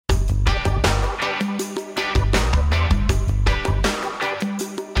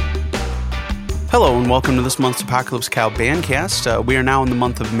Hello and welcome to this month's Apocalypse Cow Bandcast. We are now in the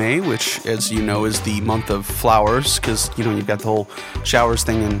month of May, which, as you know, is the month of flowers, because, you know, you've got the whole showers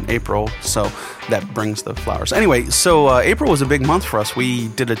thing in April, so that brings the flowers. Anyway, so April was a big month for us. We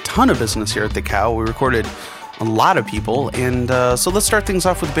did a ton of business here at the Cow. We recorded a lot of people, and so let's start things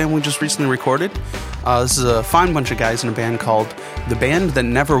off with the band we just recently recorded. This is a fine bunch of guys in a band called The Band That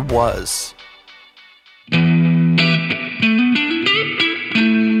Never Was.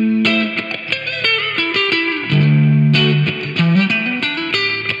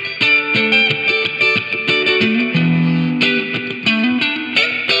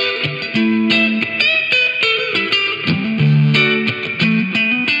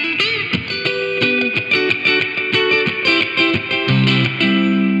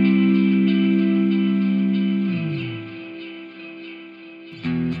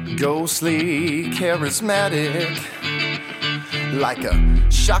 Ghostly, charismatic, like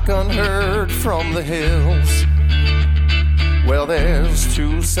a shotgun heard from the hills. Well, there's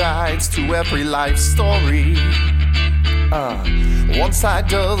two sides to every life story. One side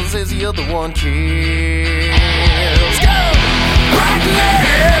does as the other one kills. Go! Brightly,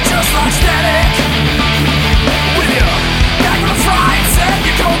 just like static, with your back on the frights and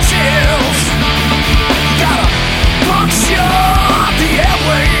your cold chills. Gotta puncture the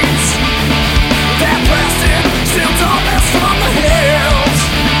airwaves. That blasted, still darkness from the hills.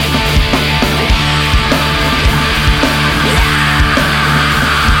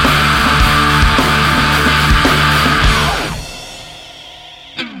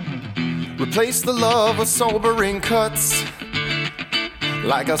 Replace the love with sobering cuts.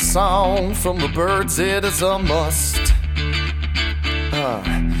 Like a song from the birds, it is a must.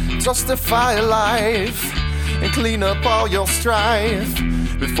 Justify life and clean up all your strife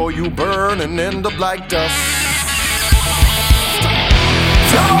before you burn and end up like dust.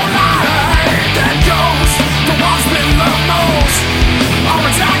 Don't lie, that goes. The ones we love most are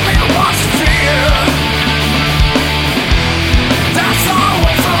exactly the ones to fear. That's all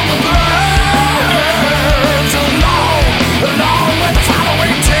way from the birds, along with the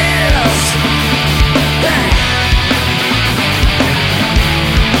following tears. Yeah.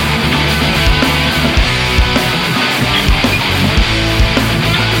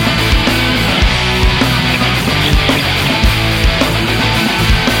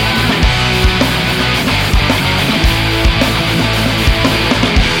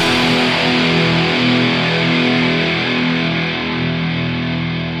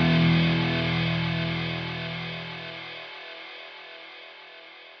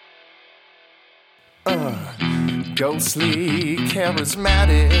 Ghostly,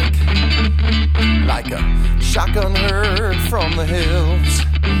 charismatic, like a shotgun heard from the hills.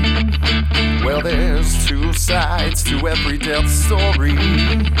 Well, there's two sides to every death story.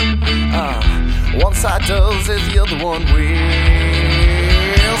 One side does as the other one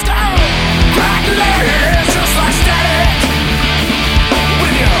wills. Crackling, just like static,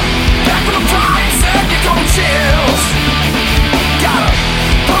 with your back from the price and your cold chills. Gotta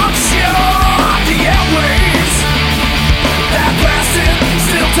puncture the airwaves. That blasted,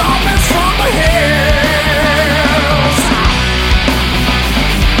 still darkness from the hills.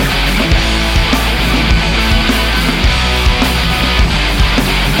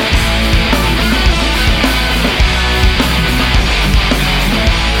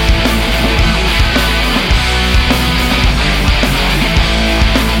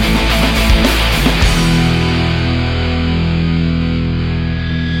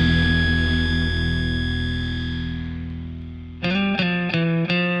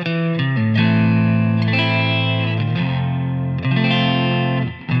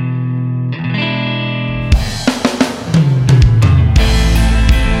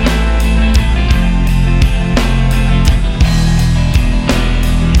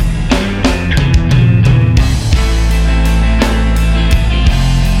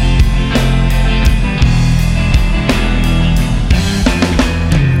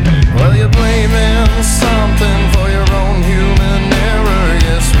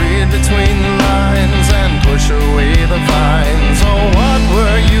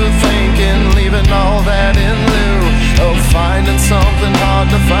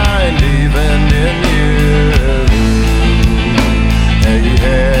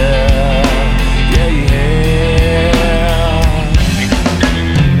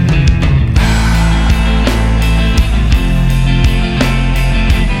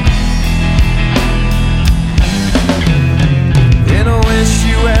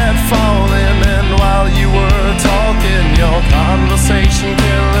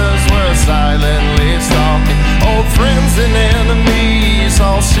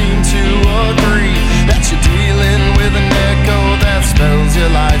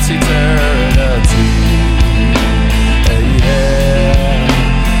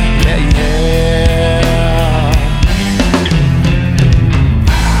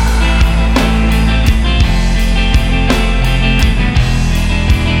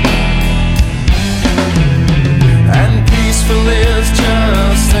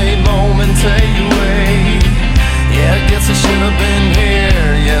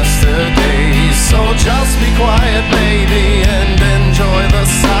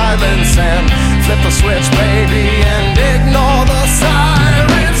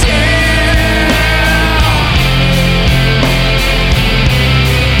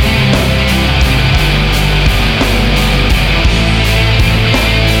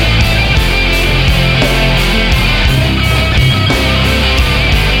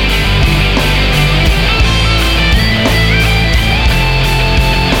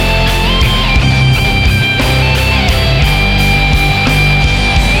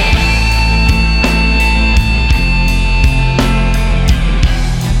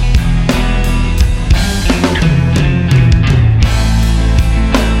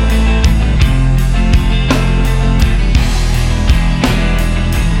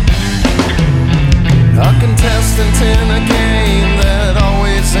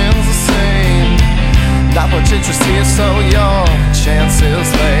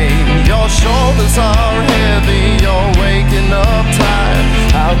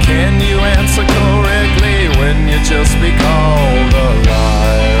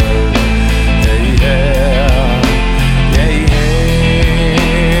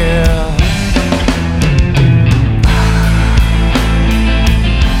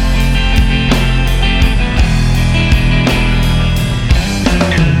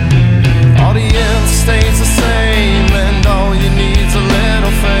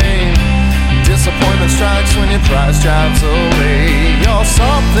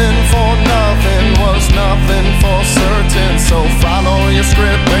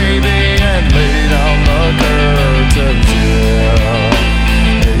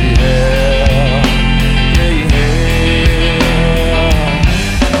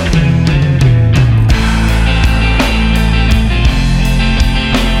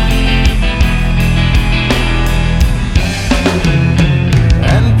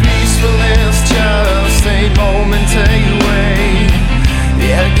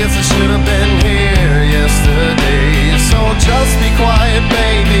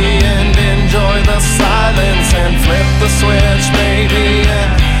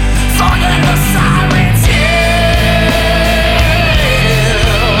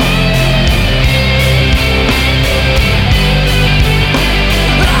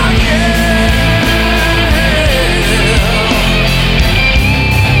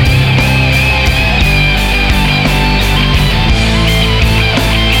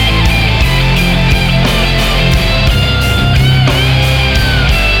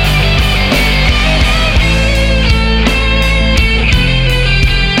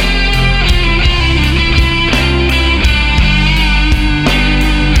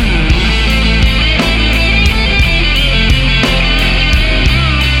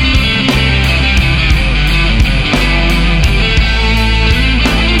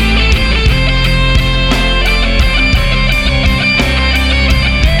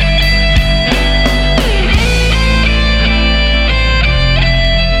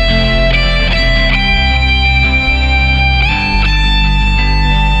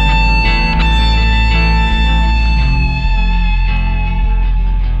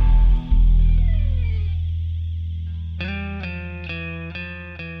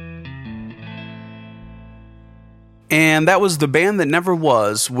 And that was The Band That Never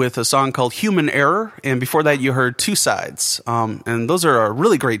Was with a song called Human Error. And before that, you heard Two Sides. And those are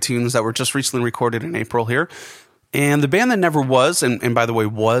really great tunes that were just recently recorded in April here. And The Band That Never Was, and by the way,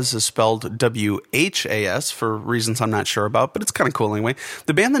 was is spelled W-H-A-S for reasons I'm not sure about, but it's kind of cool anyway.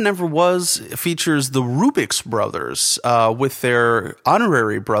 The Band That Never Was features the Rubik's Brothers with their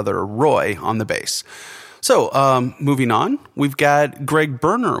honorary brother, Roy, on the bass. So, moving on, we've got Greg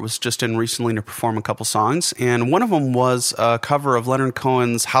Berner was just in recently to perform a couple songs, and one of them was a cover of Leonard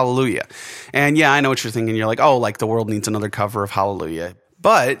Cohen's Hallelujah. And yeah, I know what you're thinking. You're like, oh, like the world needs another cover of Hallelujah.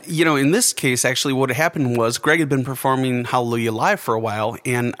 But, you know, in this case, actually, what had happened was Greg had been performing Hallelujah live for a while,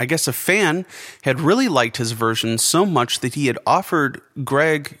 and I guess a fan had really liked his version so much that he had offered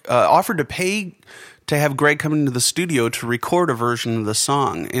to pay to have Greg come into the studio to record a version of the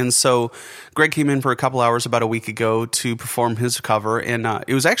song. And so Greg came in for a couple hours about a week ago to perform his cover, and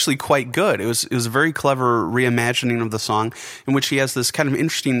it was actually quite good. It was a very clever reimagining of the song in which he has this kind of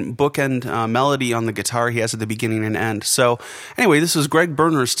interesting bookend melody on the guitar he has at the beginning and end. So anyway, this is Greg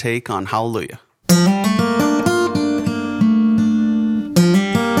Berner's take on Hallelujah.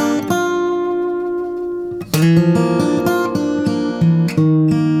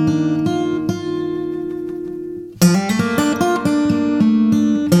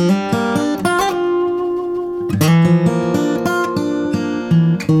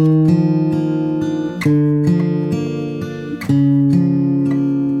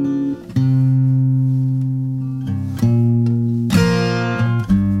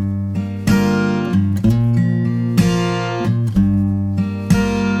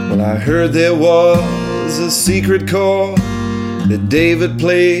 Heard there was a secret chord that David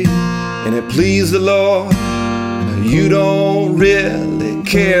played and it pleased the Lord. You don't really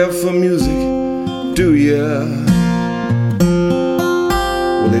care for music, do ya?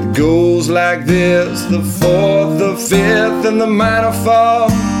 Well, it goes like this: the fourth, the fifth, and the minor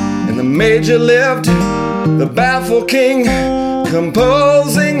fall, and the major lift, the baffled king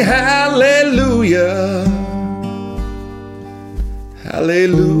composing hallelujah.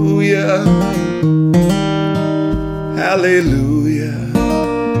 Hallelujah, hallelujah,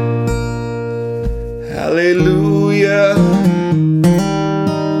 hallelujah,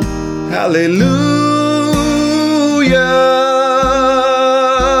 hallelujah.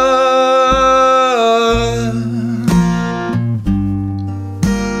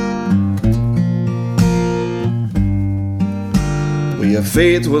 Well, your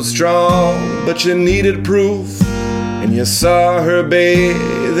faith was strong, but you needed proof. And you saw her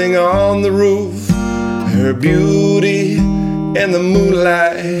bathing on the roof. Her beauty and the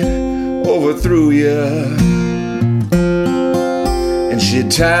moonlight overthrew you. And she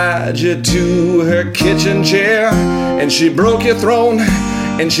tied you to her kitchen chair, and she broke your throne,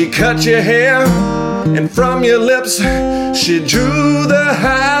 and she cut your hair, and from your lips she drew the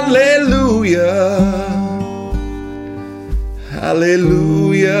hallelujah.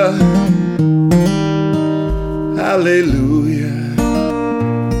 Hallelujah, hallelujah,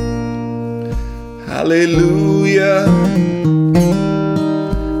 hallelujah,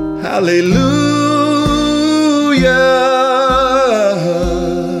 hallelujah.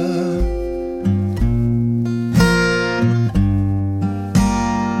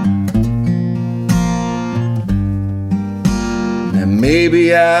 Now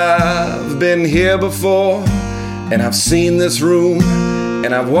maybe I've been here before, and I've seen this room,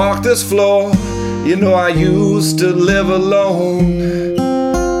 and I've walked this floor. You know, I used to live alone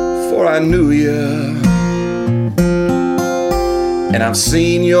before I knew you. And I've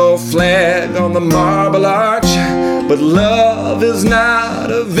seen your flag on the Marble Arch, but love is not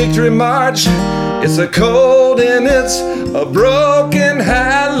a victory march. It's a cold and it's a broken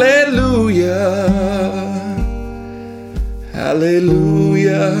hallelujah.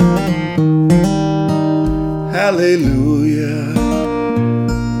 Hallelujah, hallelujah,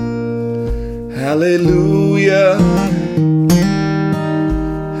 hallelujah,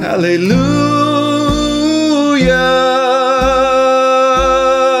 hallelujah.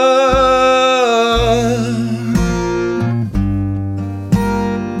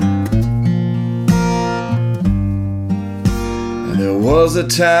 There was a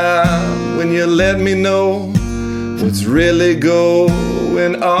time when you let me know what's really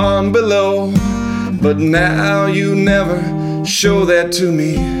going on below, but now you never show that to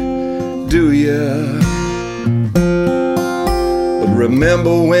me, do ya? But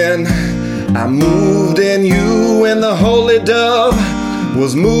remember when I moved in you and the Holy Dove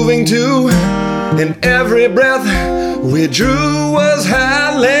was moving too, and every breath we drew was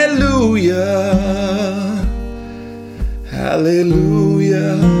hallelujah,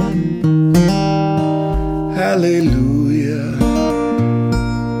 hallelujah, hallelujah.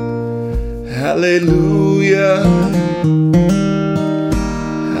 Hallelujah.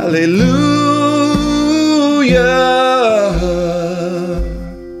 Hallelujah.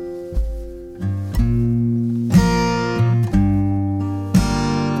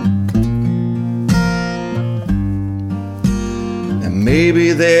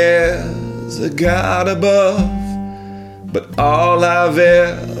 Maybe there's a God above, but all I've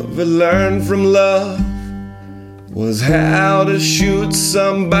ever learned from love was how to shoot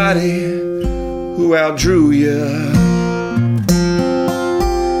somebody who outdrew you.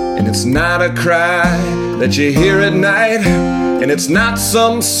 And it's not a cry that you hear at night, and it's not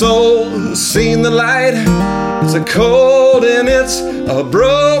some soul who's seen the light. It's a cold and it's a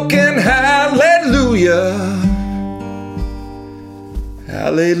broken hallelujah.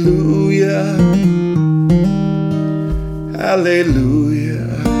 Hallelujah, hallelujah,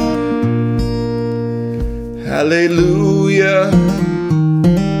 hallelujah,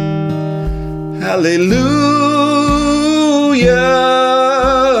 hallelujah,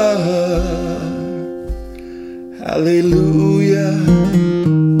 hallelujah,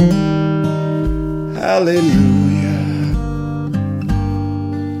 hallelujah,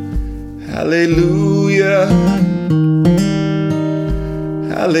 hallelujah.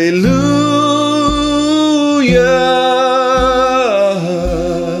 Hallelujah.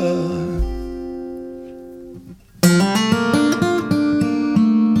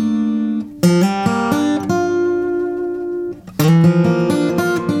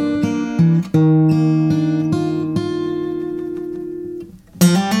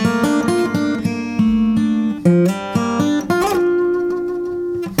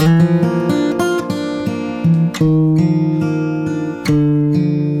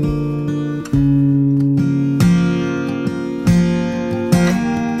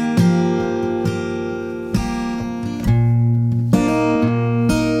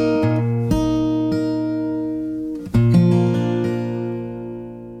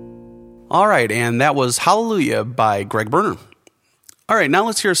 All right, and that was Hallelujah by Greg Berner. All right, now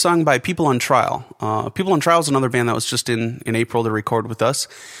let's hear a song by People on Trial. People on Trial is another band that was just in April to record with us,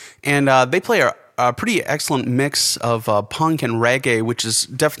 and they play a pretty excellent mix of punk and reggae, which has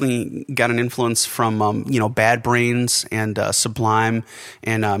definitely got an influence from Bad Brains and Sublime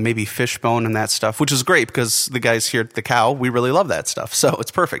and maybe Fishbone and that stuff, which is great because the guys here at The Cow, we really love that stuff, so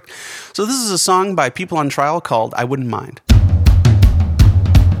it's perfect. So this is a song by People on Trial called I Wouldn't Mind.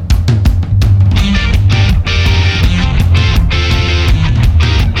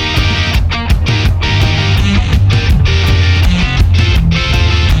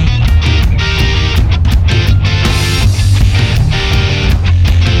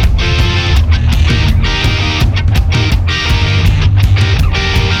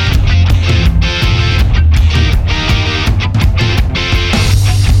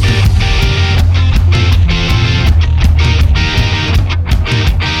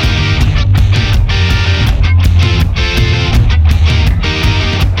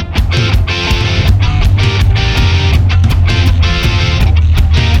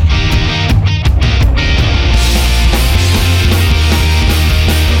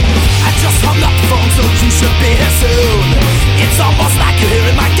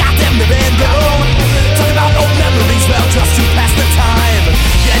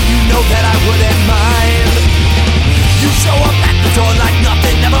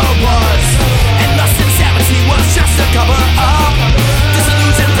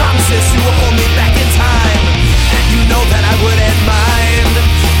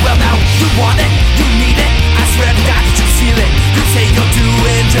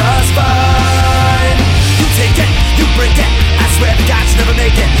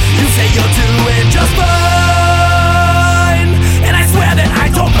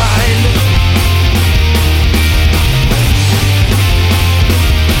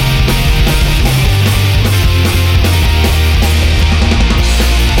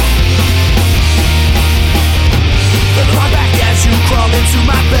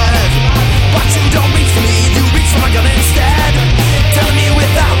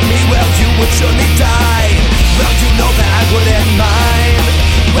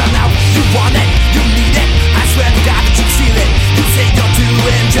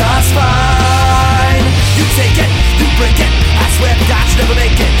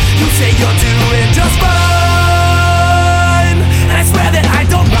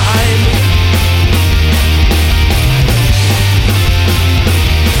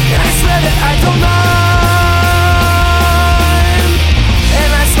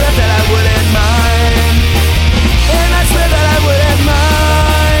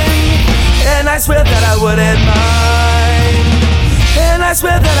 I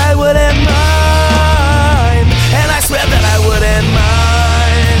swear that I wouldn't mind. And I swear that I wouldn't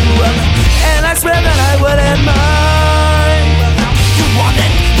mind. And I swear that I wouldn't mind. You want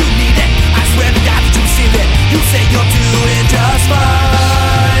it, you need it. I swear to God that you see it. You say you're doing just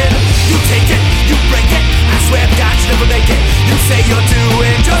fine. You take it, you break it. I swear to God you never make it. You say you're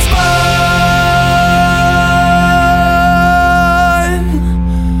doing just fine.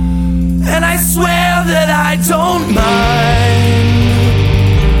 And I swear that I don't mind.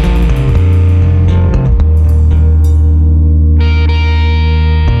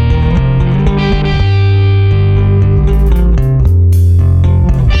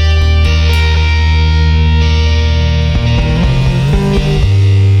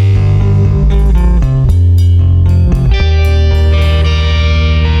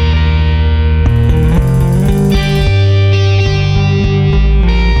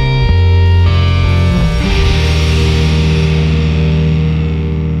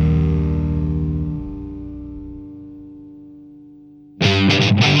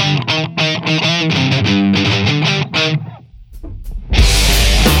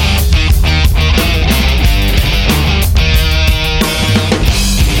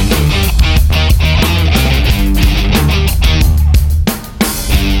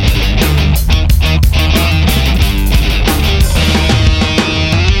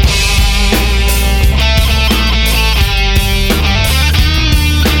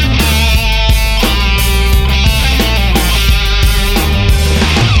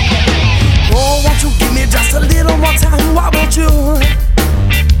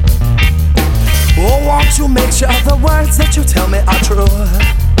 Make sure the words that you tell me are true.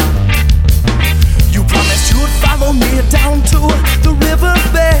 You promised you'd follow me down to the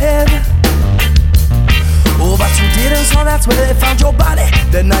riverbed. Oh, but you didn't, so that's where they found your body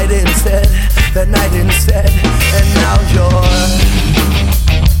that night instead. That night instead. And now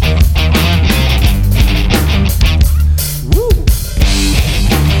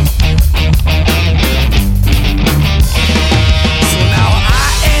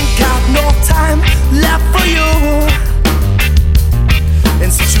left for you.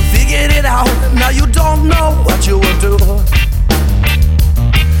 And since you figured it out, now you don't know what you will do.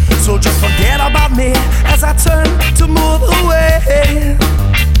 So just forget about me as I turn to move away.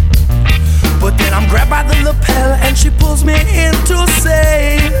 But then I'm grabbed by the lapel and she pulls me in to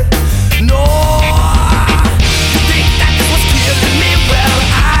say, no, you think that this was killing me? Well,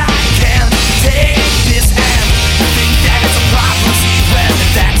 I can't take this, and you think that it's a prophecy. Well,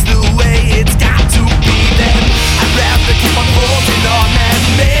 if that's the way it's got to be, then I'd rather keep on holding on and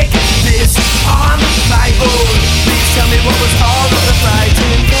make this on my own. Please tell me, what was all of the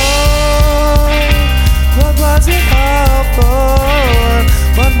fighting for? What was it all for?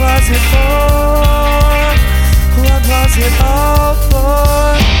 What was it for? What was it all for?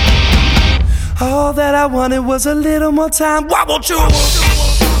 All that I wanted was a little more time. Why won't you?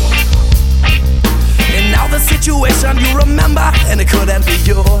 And now the situation you remember, and it couldn't be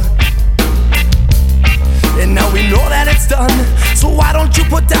you. And now we know that it's done, so why don't you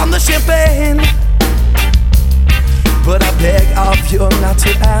put down the champagne? But I beg of you not to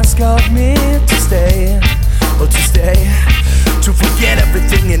ask of me to stay, or to stay, to forget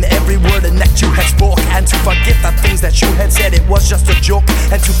everything and every word and that you had spoke, and to forget the things that you had said, it was just a joke,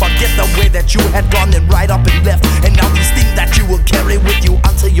 and to forget the way that you had gone and right up and left, and now these things that you will carry with you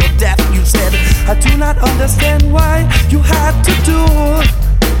until your death. You said, I do not understand why you had to do.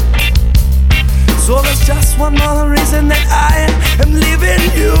 So there's just one more reason that I am leaving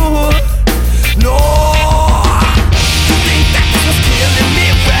you. No, you think that this was killing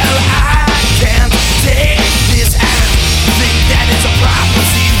me? Well, I can't take this, and you think that it's a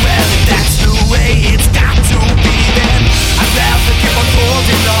prophecy. Well, if that's the way it's got to be, then I'd rather keep on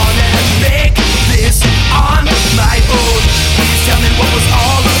holding on and make this on my own. Please tell me, what was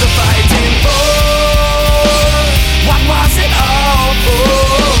all of the fighting for? What was it all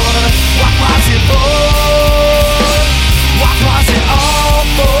for? What was it for?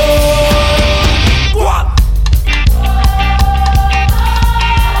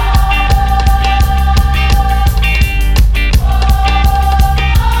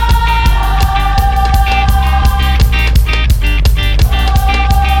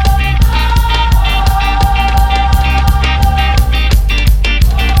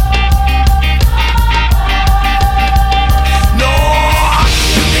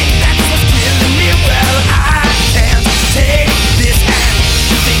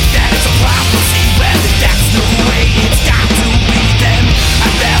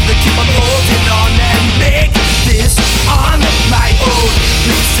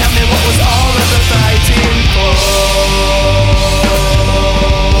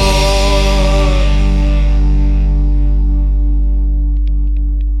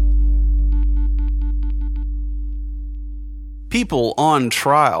 People on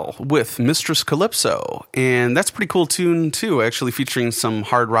Trial with Mistress Calypso. And that's a pretty cool tune, too, actually featuring some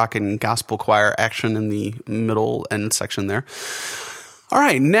hard rock and gospel choir action in the middle end section there. All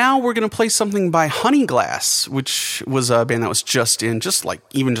right, now we're going to play something by Honeyglass, which was a band that was just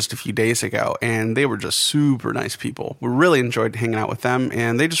a few days ago, and they were just super nice people. We really enjoyed hanging out with them,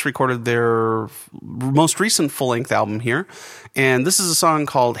 and they just recorded their most recent full-length album here, and this is a song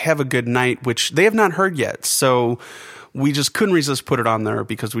called Have a Good Night, which they have not heard yet, so we just couldn't resist put it on there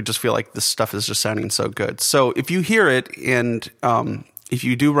because we just feel like this stuff is just sounding so good. So if you hear it and if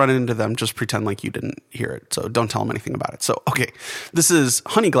you do run into them, just pretend like you didn't hear it. So don't tell them anything about it. So, okay, this is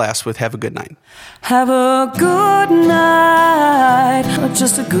Honeyglass with Have a Good Night. Have a good night, or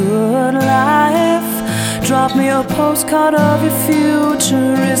just a good life. Drop me a postcard of your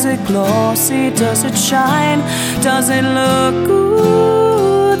future. Is it glossy? Does it shine? Does it look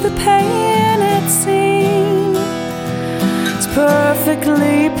good? The pain it seems. It's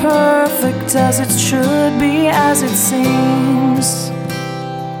perfectly perfect as it should be, as it seems.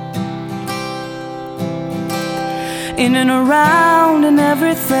 In and around and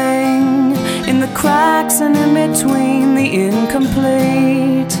everything, in the cracks and in between the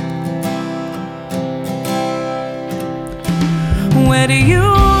incomplete. Where do you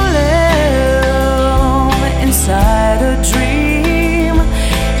live? Inside a dream.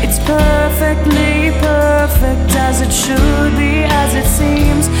 It's perfectly perfect as it should be, as it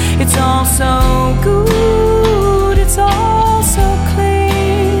seems. It's all so good, it's all so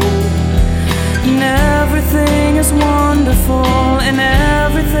clean. And everything is wonderful and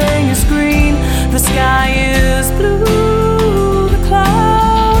everything is green. The sky is blue, the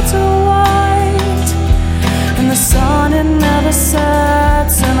clouds are white, and the sun it never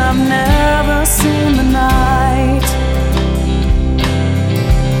sets, and I've never seen the night.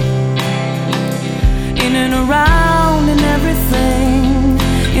 In and around and everything,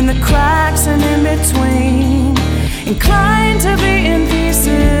 in the cracks and in between, inclined to be in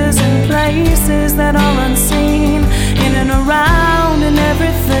pieces in places that are unseen. In and around and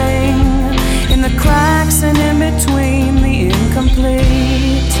everything, in the cracks and in between the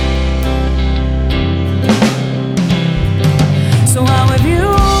incomplete. So how have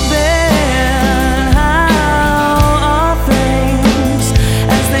you been? How are things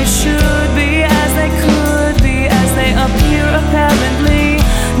as they should be, as they could be, as they appear apparently?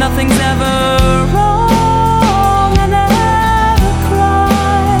 Nothing's ever wrong.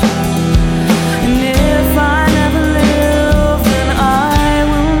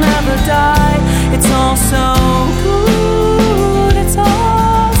 It's all so good, it's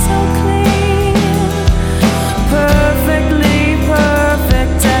all so clean. Perfectly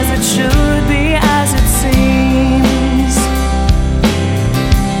perfect as it should be, as it seems.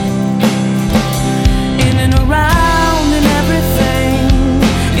 In and around and everything,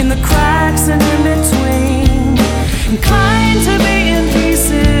 in the cracks and in between, inclined to be in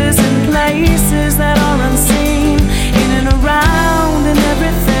pieces in places that are unseen. In and around and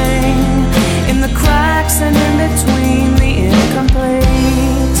everything, in the cracks and in between the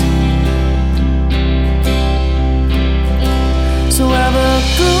incomplete. So have a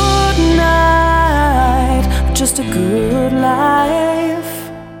good night, just a good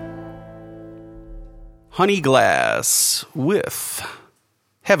life. Honeyglass with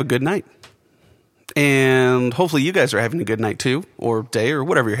Have a Good Night. And hopefully you guys are having a good night too, or day, or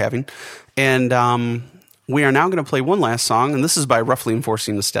whatever you're having. And we are now going to play one last song, and this is by Roughly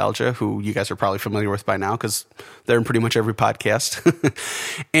Enforcing Nostalgia, who you guys are probably familiar with by now because they're in pretty much every podcast.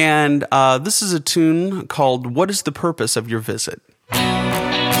 And this is a tune called What is the Purpose of Your Visit?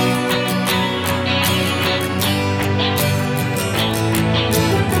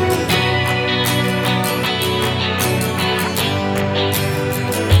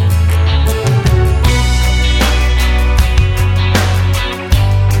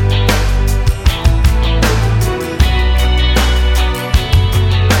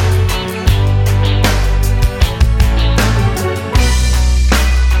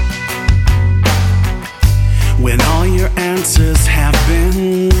 Answers have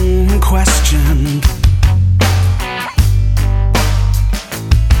been questioned.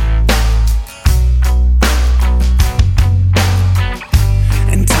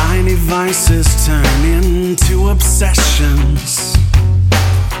 And tiny vices turn into obsessions.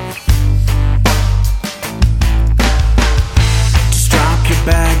 Just drop your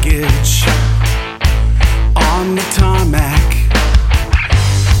baggage on the tarmac.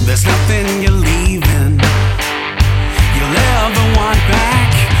 There's nothing you're leaving you'll ever want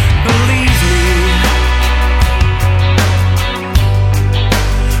back, believe me.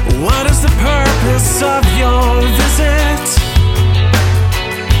 What is the purpose of your visit?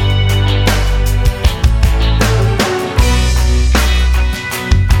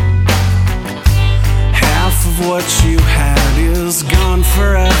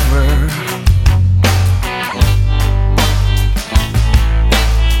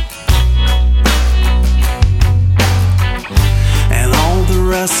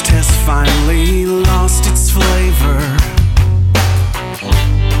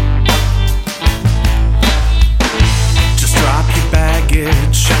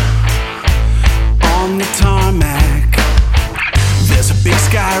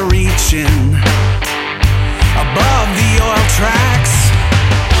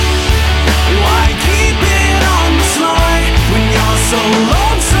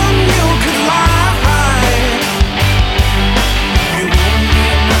 could lie. You won't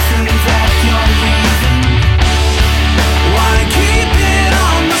get nothing that you're leaving. Why keep it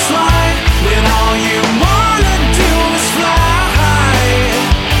on the slide when all you wanna do is fly?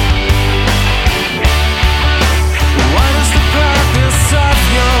 What is the purpose of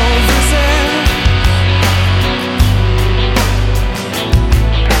your visit?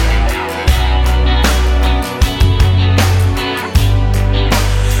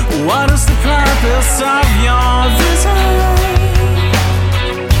 What is the purpose of your visit?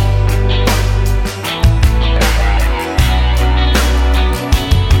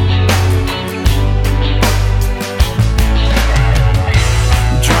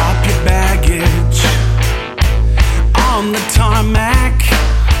 Drop your baggage on the tarmac.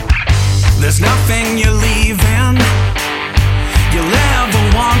 There's nothing you're leaving you'll ever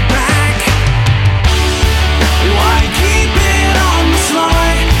want back. Why keep it on the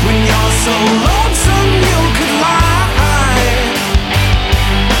slide when you're so lonesome you could lie?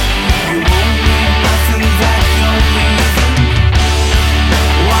 You won't need nothing that you're leaving.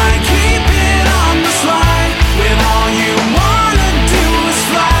 Why keep it on the slide when all you wanna do is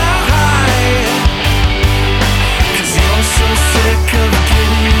fly? 'Cause you're so sick of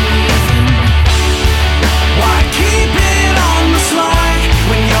getting even. Why keep it on the slide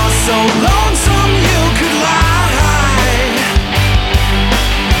when you're so lonesome you could lie?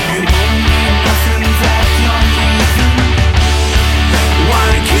 You won't need nothing that you're leaving. Why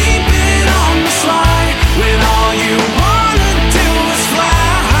keep it on the slide when all you wanna do is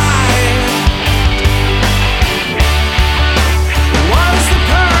fly? What's the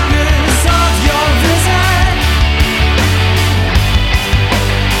purpose of your visit?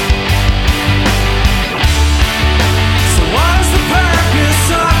 So what's the purpose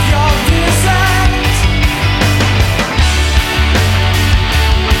of your visit?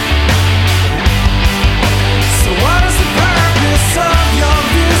 So what is the purpose of your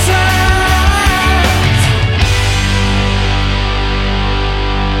visit?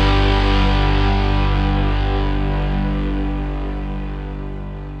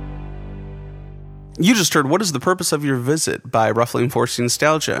 You just heard "What is the Purpose of Your Visit" by Roughly Enforcing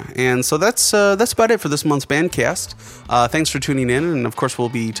Nostalgia. And so that's about it for this month's Bandcast. Thanks for tuning in, and of course we'll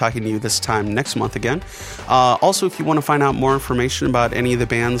be talking to you this time next month again. Also, if you want to find out more information about any of the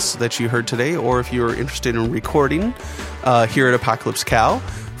bands that you heard today, or if you're interested in recording here at Apocalypse Cow,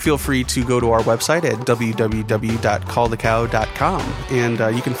 feel free to go to our website at www.callthecow.com, and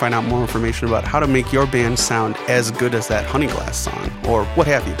you can find out more information about how to make your band sound as good as that Honeyglass song, or what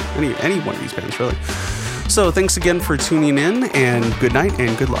have you, any one of these bands, really. So thanks again for tuning in, and good night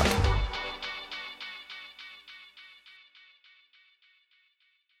and good luck.